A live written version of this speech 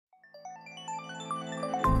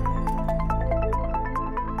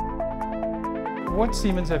What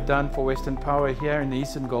Siemens have done for Western Power here in the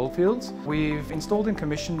Eastern Goldfields, we've installed and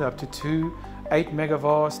commissioned up to two 8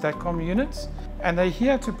 megavar STATCOM units, and they're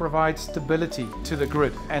here to provide stability to the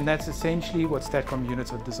grid, and that's essentially what STATCOM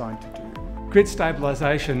units are designed to do. Grid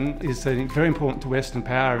stabilisation is very important to Western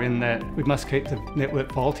Power in that we must keep the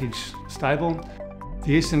network voltage stable.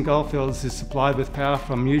 The Eastern Goldfields is supplied with power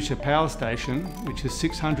from Muja Power Station, which is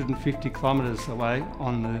 650 kilometres away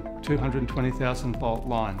on the 220,000 volt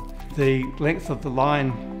line. The length of the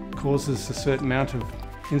line causes a certain amount of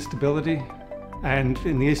instability, and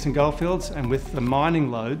in the Eastern Goldfields and with the mining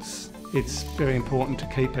loads, it's very important to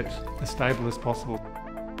keep it as stable as possible.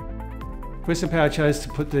 Western Power chose to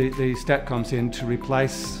put the STATCOMs in to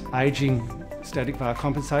replace ageing static var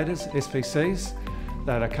compensators, SVCs,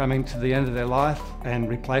 that are coming to the end of their life, and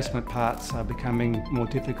replacement parts are becoming more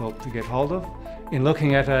difficult to get hold of. In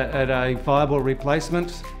looking at a viable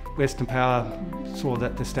replacement, Western Power saw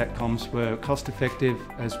that the STATCOMs were cost effective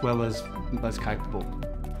as well as most capable.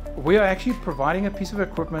 We are actually providing a piece of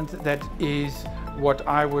equipment that is what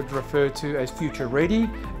I would refer to as future ready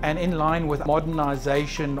and in line with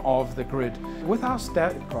modernization of the grid. With our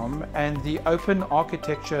STATCOM and the open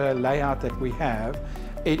architecture layout that we have,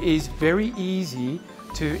 it is very easy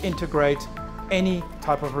to integrate any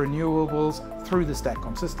type of renewables through the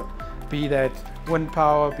STATCOM system, be that wind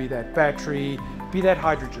power, be that battery, be that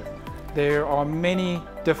hydrogen. There are many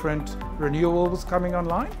different renewables coming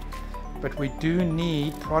online, but we do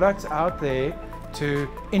need products out there to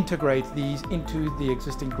integrate these into the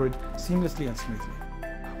existing grid seamlessly and smoothly.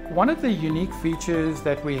 One of the unique features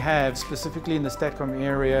that we have specifically in the STATCOM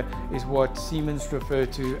area is what Siemens refer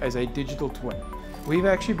to as a digital twin. We've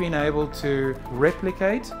actually been able to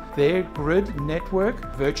replicate their grid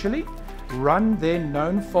network virtually, run their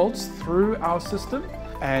known faults through our system,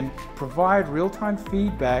 and provide real-time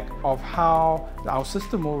feedback of how our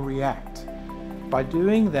system will react. By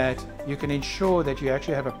doing that, you can ensure that you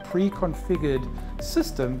actually have a pre-configured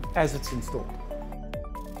system as it's installed.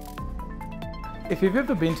 If you've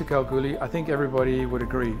ever been to Kalgoorlie, I think everybody would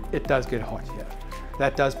agree it does get hot here.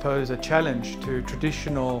 That does pose a challenge to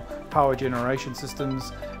traditional power generation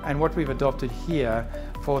systems, and what we've adopted here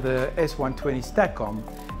for the S120 STATCOM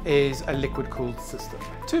is a liquid-cooled system.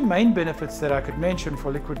 Two main benefits that I could mention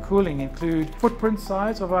for liquid cooling include footprint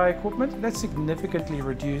size of our equipment. That's significantly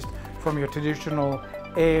reduced from your traditional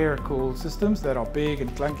air-cooled systems that are big and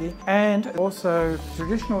clunky, and also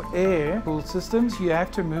traditional air-cooled systems, you have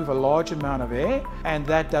to move a large amount of air, and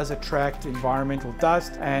that does attract environmental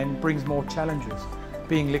dust and brings more challenges.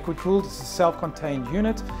 Being liquid-cooled, it's a self-contained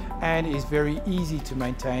unit and is very easy to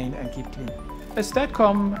maintain and keep clean. A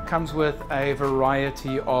STATCOM comes with a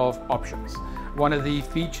variety of options. One of the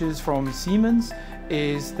features from Siemens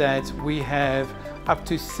is that we have up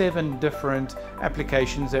to 7 different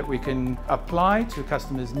applications that we can apply to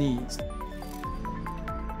customers' needs.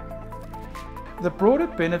 The broader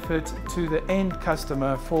benefit to the end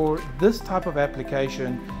customer for this type of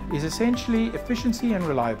application is essentially efficiency and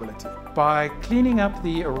reliability. By cleaning up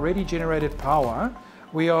the already generated power,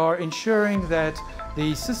 we are ensuring that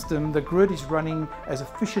the system, the grid, is running as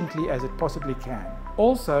efficiently as it possibly can.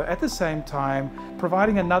 Also, at the same time,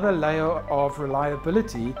 providing another layer of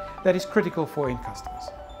reliability that is critical for end customers.